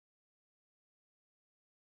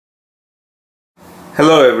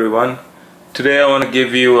Hello everyone. Today I want to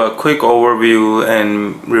give you a quick overview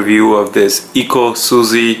and review of this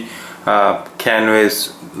ECOSUSI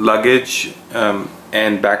canvas luggage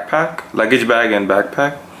and backpack, luggage bag and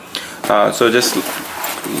backpack. So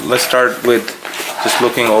let's start with just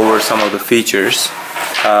looking over some of the features.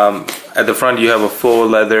 At the front you have a full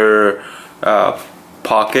leather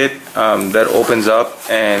pocket that opens up,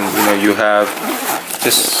 and you have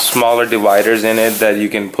just smaller dividers in it that you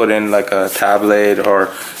can put in like a tablet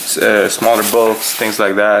or smaller books, things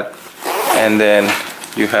like that. And then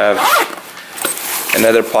you have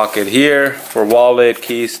another pocket here for wallet,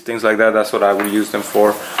 keys, things like that. That's what I would use them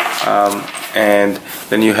for. And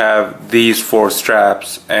then you have these 4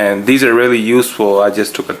 straps, and these are really useful. I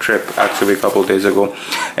just took a trip actually a couple days ago,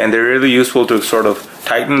 and they're really useful to sort of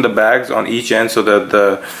tighten the bags on each end so that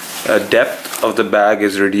the depth of the bag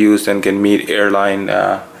is reduced and can meet airline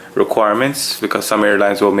requirements, because some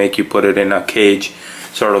airlines will make you put it in a cage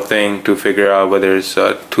sort of thing to figure out whether it's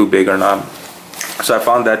too big or not. So I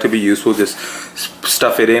found that to be useful. Just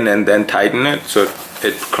stuff it in and then tighten it so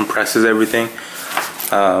it compresses everything.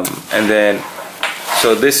 And then,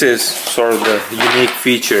 so this is sort of the unique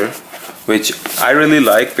feature which I really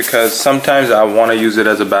like, because sometimes I want to use it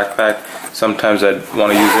as a backpack, sometimes I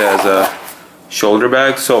want to use it as a shoulder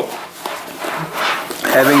bag. So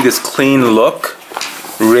having this clean look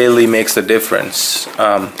really makes a difference.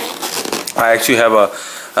 I actually have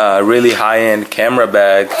a really high-end camera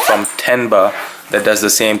bag from Tenba that does the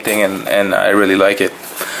same thing, and I really like it.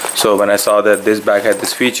 So when I saw that this bag had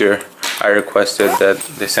this feature, I requested that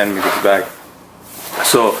they send me this bag.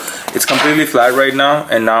 So it's completely flat right now,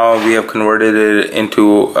 and now we have converted it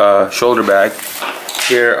into a shoulder bag.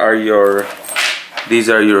 Here are these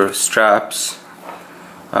are your straps,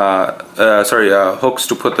 hooks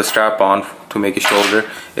to put the strap on to make a shoulder.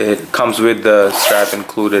 It comes with the strap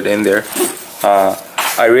included in there.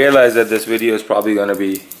 I realize that this video is probably going to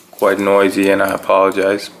be quite noisy, and I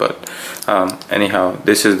apologize, but anyhow,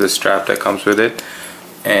 this is the strap that comes with it.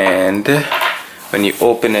 And when you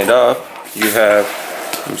open it up, you have,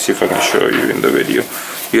 let me see if I can show you in the video,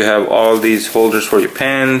 you have all these holders for your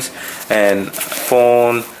pens and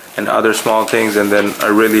phone and other small things, and then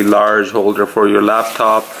a really large holder for your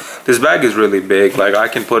laptop. This bag is really big. Like, I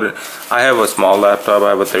can put it, I have a small laptop, I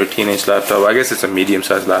have a 13-inch laptop, I guess it's a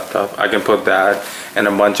medium-sized laptop. I can put that and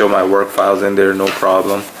a bunch of my work files in there, no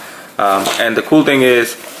problem. And the cool thing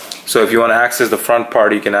is, so if you want to access the front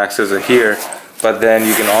part, you can access it here, but then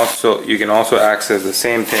you can also access the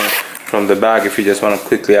same thing from the back if you just want to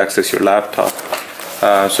quickly access your laptop.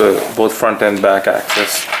 So both front and back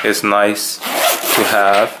access is nice to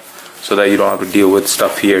have, so that you don't have to deal with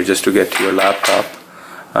stuff here just to get to your laptop.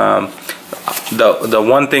 The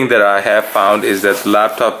one thing that I have found is that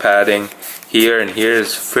laptop padding here and here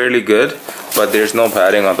is fairly good, but there's no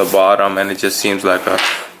padding on the bottom, and it just seems like a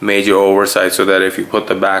major oversight, so that if you put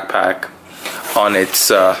the backpack on its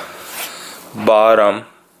bottom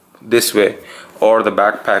this way, or the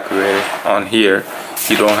backpack way on here,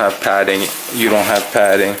 you don't have padding.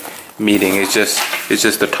 Meeting. It's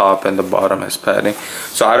just the top and the bottom has padding.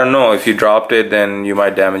 So I don't know, if you dropped it, then you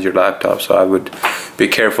might damage your laptop, so I would be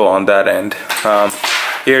careful on that end.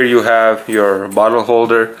 Here you have your bottle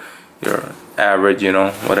holder, your average,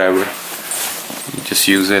 whatever, you just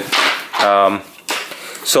use it.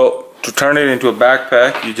 So to turn it into a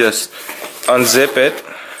backpack, you just unzip it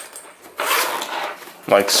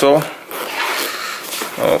like so.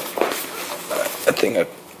 I think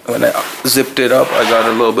when I zipped it up, I got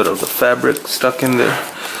a little bit of the fabric stuck in there.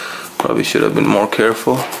 Probably should have been more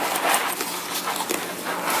careful.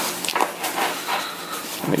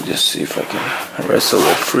 Let me just see if I can wrestle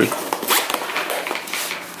it free.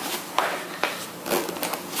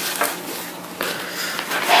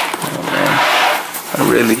 Oh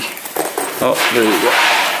man, oh, there you go.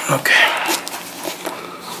 Okay.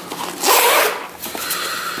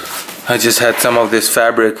 I just had some of this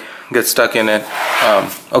fabric get stuck in it.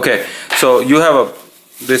 Okay, so you have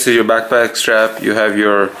this is your backpack strap. You have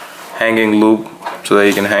your hanging loop so that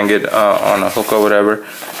you can hang it on a hook or whatever.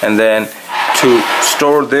 And then to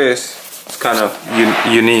store this, it's kind of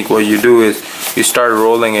unique. What you do is you start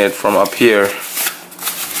rolling it from up here,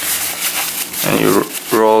 and you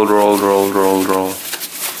roll,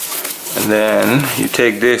 and then you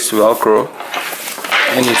take this Velcro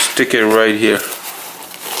and you stick it right here.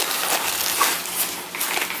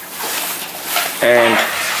 And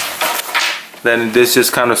then this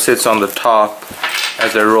just kind of sits on the top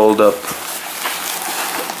as a rolled up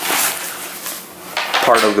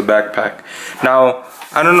part of the backpack. Now,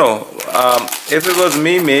 I don't know, if it was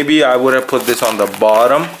me, maybe I would have put this on the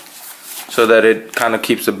bottom so that it kind of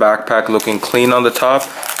keeps the backpack looking clean on the top,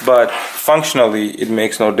 but functionally it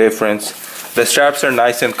makes no difference. The straps are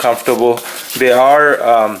nice and comfortable. They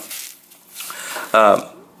are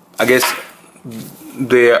I guess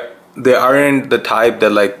they aren't the type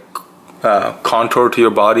that like contour to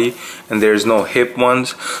your body, and there's no hip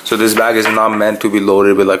ones, so this bag is not meant to be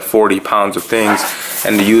loaded with like 40 pounds of things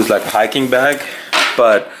and to use like a hiking bag.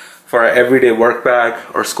 But for an everyday work bag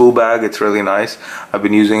or school bag, it's really nice. I've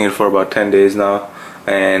been using it for about 10 days now,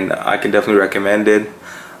 and I can definitely recommend it.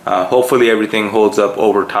 Hopefully everything holds up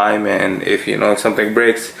over time, and if if something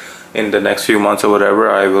breaks in the next few months or whatever,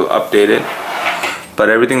 I will update it. But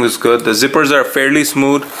everything was good. The zippers are fairly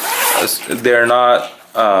smooth. They're not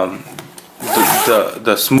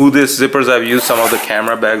the smoothest zippers I've used. Some of the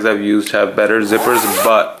camera bags I've used have better zippers,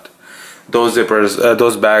 but those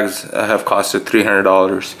bags have costed $300,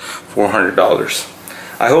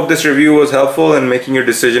 $400. I hope this review was helpful in making your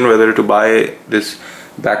decision whether to buy this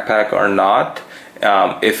backpack or not.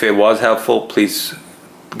 If it was helpful, please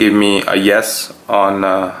give me a yes on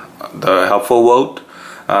the helpful vote.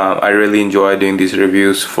 I really enjoy doing these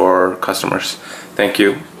reviews for customers. Thank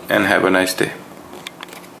you and have a nice day.